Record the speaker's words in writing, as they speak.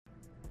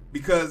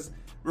Because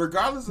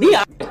regardless of...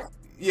 Yeah.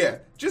 Yeah,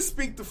 just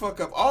speak the fuck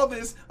up. All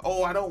this,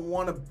 I don't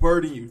want to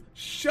burden you.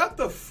 Shut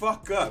the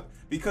fuck up.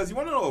 Because you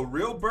want to know what a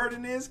real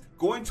burden is?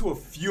 Going to a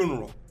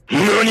funeral.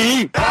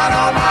 NANI?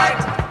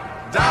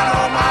 Dynamite!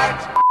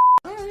 Dynamite!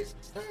 Alright.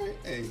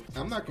 Hey,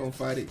 I'm not going to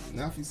fight it.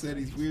 Nafi said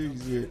he's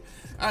weird.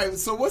 Alright,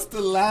 so what's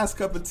the last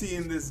cup of tea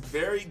in this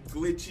very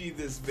glitchy,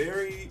 this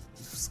very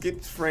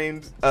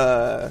skip-framed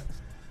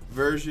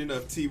version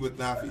of Tea with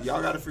Nafi?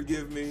 Y'all got to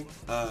forgive me.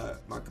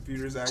 My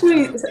computer's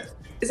actually...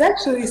 It's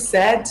actually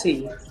sad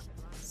tea.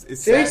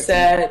 It's very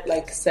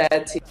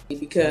sad tea,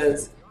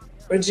 because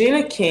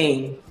Regina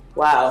King,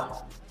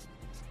 wow,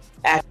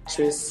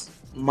 actress,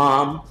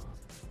 mom,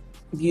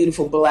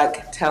 beautiful,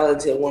 black,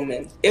 talented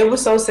woman. It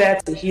was so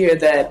sad to hear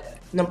that,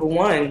 number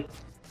one,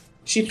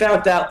 she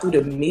found out through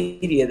the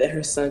media that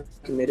her son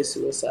committed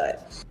suicide.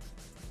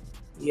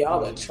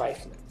 Y'all are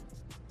trifling.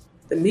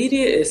 The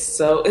media it's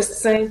the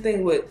same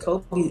thing with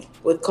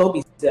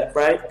Kobe's death,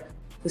 right?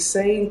 The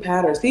same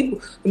patterns. The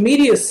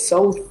media is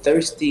so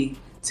thirsty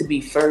to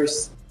be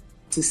first,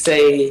 to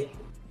say,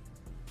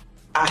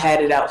 I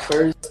had it out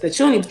first, that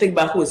you don't even think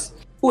about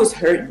who is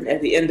hurting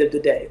at the end of the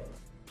day.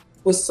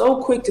 Was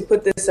so quick to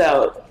put this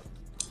out,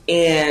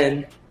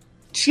 and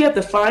she had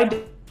to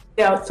find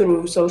out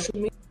through social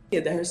media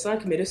that her son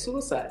committed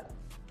suicide.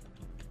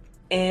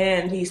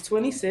 And he's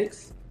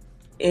 26,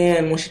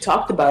 and when she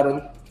talked about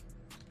him,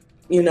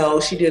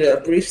 she did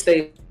a brief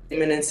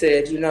statement and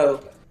said,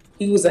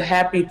 he was a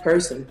happy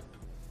person.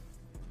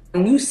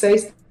 When you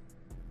say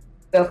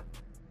stuff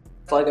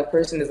like a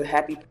person is a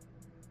happy person,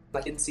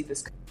 I didn't see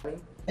this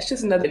coming, that's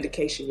just another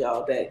indication,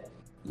 y'all, that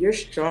your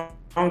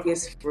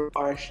strongest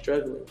are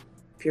struggling,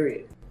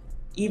 period.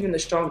 Even the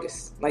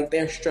strongest,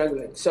 they're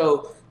struggling.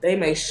 So they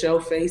may show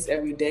face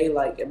every day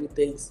like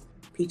everything's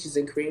peaches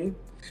and cream,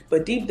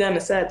 but deep down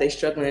inside, they're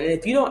struggling. And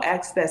if you don't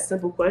ask that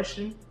simple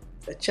question,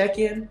 a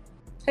check-in,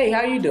 hey, how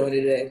are you doing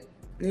today?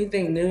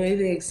 Anything new,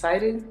 anything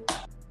exciting?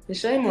 Then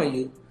shame on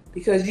you.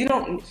 Because you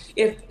don't,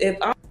 if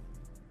I'm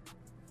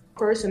a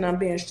person, I'm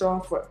being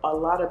strong for a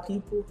lot of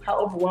people, how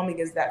overwhelming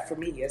is that for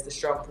me as the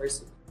strong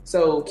person?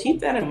 So keep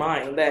that in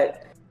mind,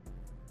 that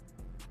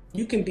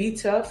you can be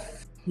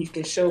tough, you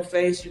can show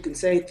face, you can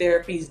say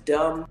therapy's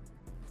dumb,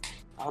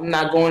 I'm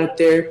not going to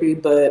therapy,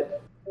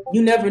 but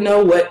you never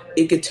know what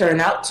it could turn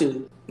out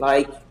to.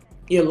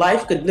 Your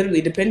life could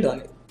literally depend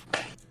on it.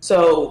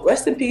 So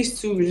rest in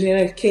peace to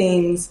Regina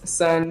King's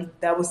son.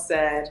 That was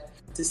sad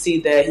to see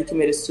that he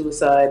committed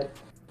suicide.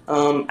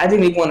 I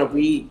didn't even want to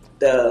read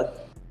the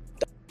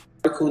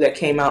article that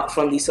came out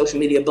from these social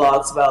media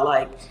blogs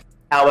about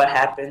how it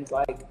happened.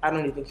 I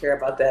don't even care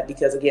about that,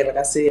 because again, like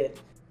I said,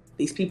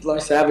 these people are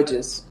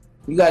savages.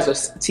 You guys are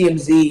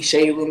TMZ,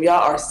 Shade Room. Y'all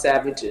are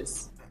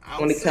savages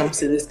when it comes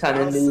to this kind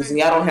of news, and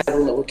y'all don't have a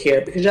little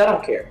care, because y'all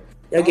don't care.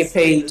 Y'all get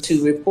paid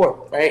to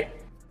report, right?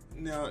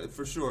 No,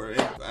 for sure.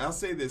 And I'll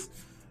say this.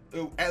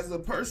 As a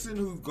person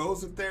who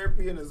goes to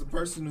therapy and as a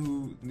person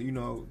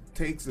who,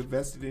 takes a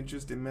vested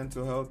interest in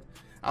mental health,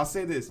 I'll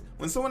say this.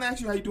 When someone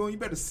asks you how you doing, you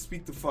better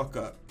speak the fuck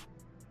up.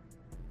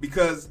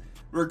 Because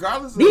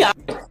regardless of...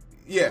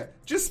 Yeah,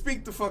 just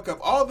speak the fuck up.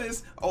 All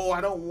this,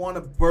 I don't want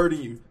to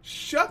burden you.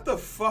 Shut the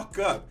fuck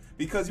up.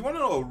 Because you want to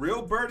know what a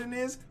real burden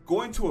is?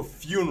 Going to a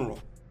funeral.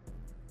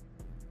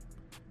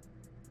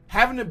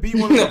 Having to be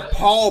one of the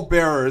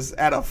pallbearers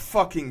at a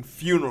fucking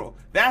funeral.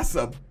 That's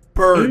a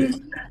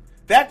burden.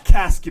 That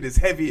casket is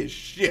heavy as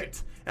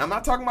shit. And I'm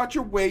not talking about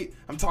your weight.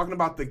 I'm talking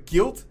about the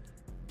guilt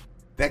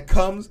that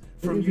comes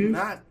from you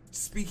not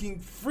speaking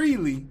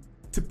freely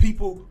to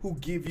people who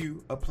give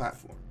you a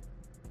platform.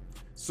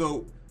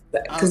 So...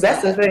 Because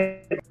that's the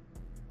thing.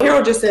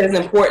 Hero just said it's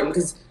important,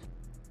 because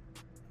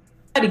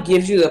somebody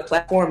gives you a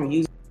platform and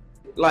use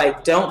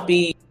it. Don't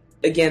be,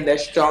 again,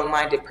 that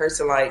strong-minded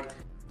person. I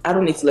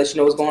don't need to let you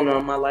know what's going on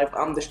in my life.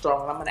 I'm the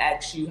strong one. I'm going to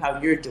ask you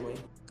how you're doing.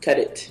 Cut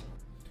it.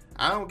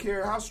 I don't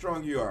care how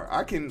strong you are.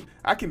 I can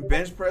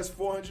bench press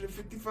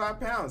 455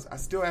 pounds. I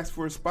still ask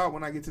for a spot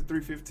when I get to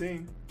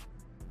 315.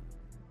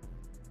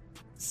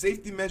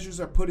 Safety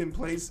measures are put in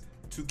place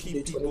to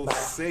keep people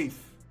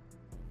safe.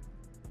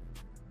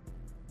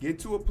 Get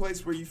to a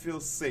place where you feel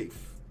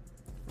safe,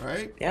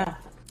 right? Yeah.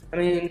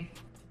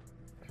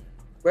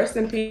 Rest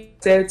in peace,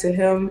 said to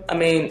him.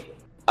 I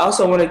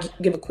also want to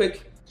give a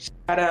quick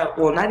shout out.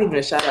 Well, not even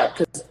a shout out,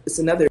 because it's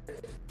another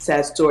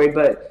sad story,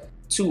 but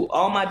to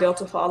all my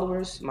Delta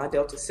followers, my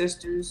Delta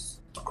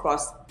sisters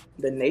across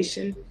the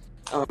nation.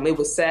 It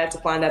was sad to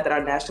find out that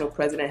our national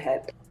president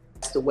had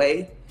passed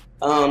away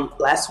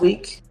last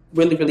week.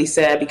 Really, really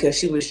sad, because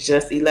she was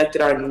just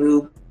elected our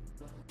new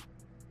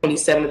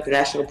 27th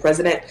national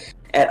president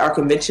at our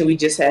convention we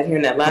just had here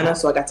in Atlanta.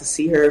 So I got to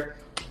see her,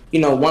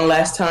 one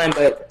last time,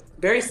 but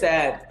very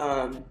sad,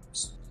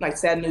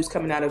 sad news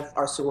coming out of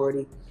our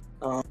sorority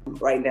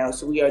right now.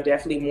 So we are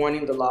definitely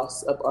mourning the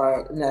loss of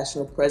our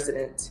national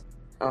president,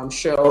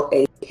 Cheryl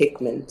A.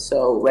 Hickman.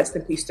 So rest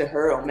in peace to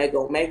her, Omega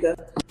Omega.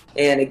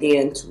 And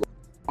again, to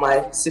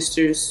my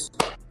sisters,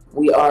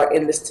 we are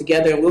in this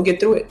together, and we'll get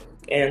through it.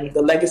 And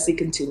the legacy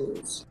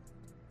continues.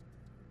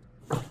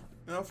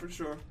 No, for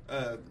sure.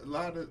 A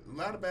lot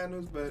of bad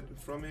news, but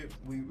from it,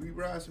 we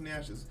rise from the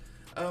ashes.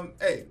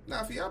 Hey,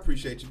 Nafi, I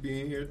appreciate you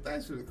being here.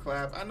 Thanks for the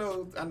clap. I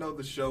know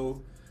the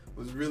show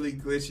was really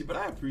glitchy, but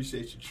I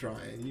appreciate you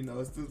trying. You know,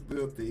 it's this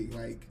little thing.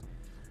 Like,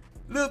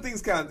 little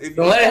things count. If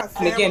don't let it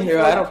happen again,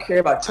 hero. I don't care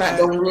about trying.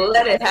 Don't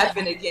let it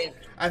happen again.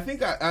 I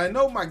think I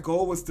know my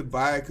goal was to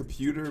buy a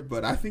computer,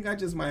 but I think I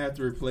just might have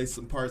to replace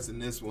some parts in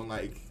this one.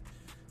 Like,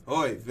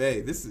 oy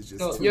vey, this is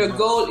just too your much.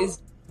 goal is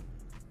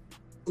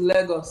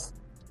Legos.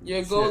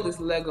 Your goal is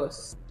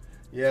Legos.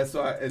 Yeah,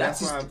 so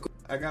that's why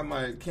I got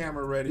my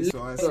camera ready.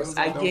 So as soon as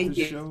I get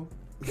the show,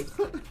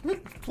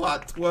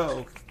 plot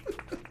 12.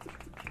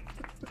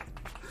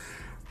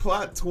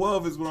 Plot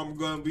 12 is what I'm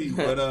gonna be.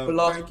 But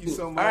thank you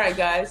so much. All right,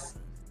 guys.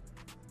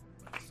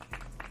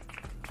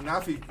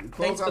 Nafi,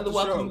 thanks for the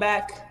welcome show.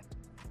 back.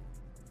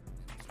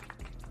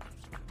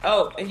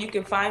 Oh, and you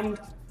can find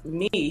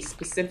me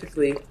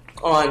specifically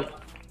on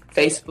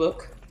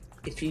Facebook.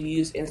 If you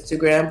use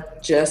Instagram,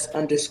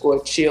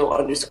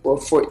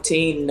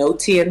 just_chill_14, no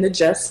T in the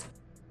just.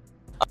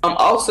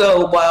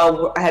 Also,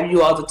 while I have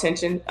you all's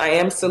attention, I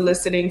am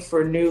soliciting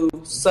for new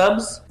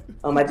subs.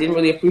 I didn't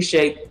really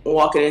appreciate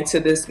walking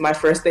into this, my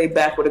first day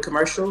back with a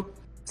commercial.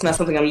 It's not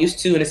something I'm used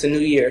to, and it's a new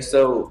year,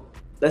 so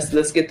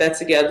let's get that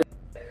together.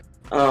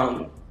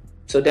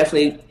 So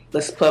definitely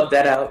let's pub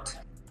that out.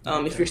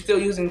 If you're still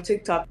using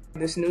TikTok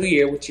this new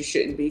year, which you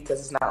shouldn't be because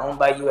it's not owned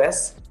by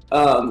US,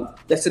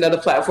 that's another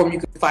platform you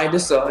can find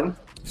us on.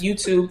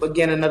 YouTube,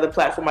 again, another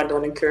platform I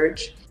don't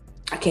encourage.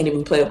 I can't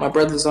even play with my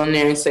brothers on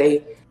there and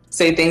say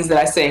things that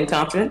I say in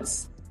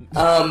confidence.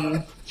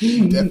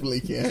 You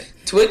definitely can't.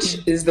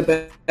 Twitch is the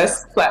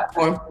best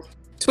platform.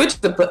 Twitch is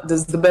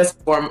the best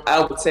form, I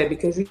would say,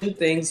 because you do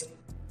things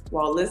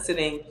while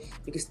listening.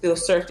 You can still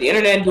surf the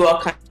internet and do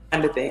all kinds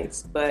of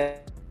things.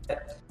 But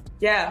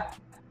yeah,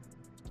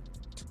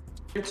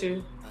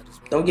 too.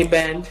 Don't get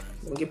banned.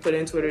 Don't get put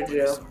in Twitter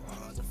jail.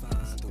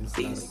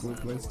 Peace.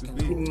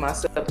 Give me my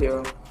sub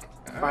hero.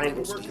 Find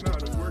it. Working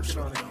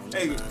on it.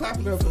 Hey, clap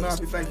it up for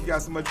Nafi. Thank you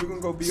guys so much. We're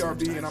gonna go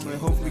BRB, and I'm gonna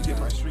hopefully get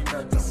my stream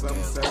back to some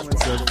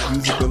semblance of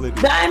usability.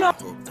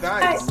 Dynamite.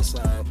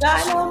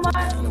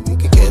 We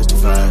can catch the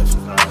vibes,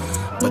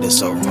 but it's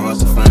so hard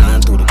to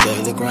find through the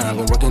daily grind.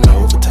 Been working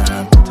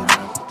overtime,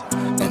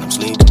 and I'm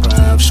sleep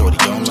deprived. Shorty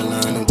on my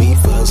line, and we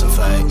fuss and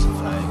fight.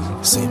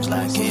 Seems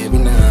like every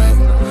night.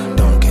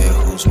 Don't care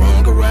who's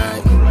wrong or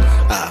right.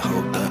 I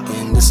hope the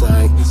end is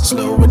sight.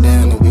 Slow it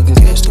down, and we can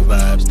catch the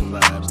vibes.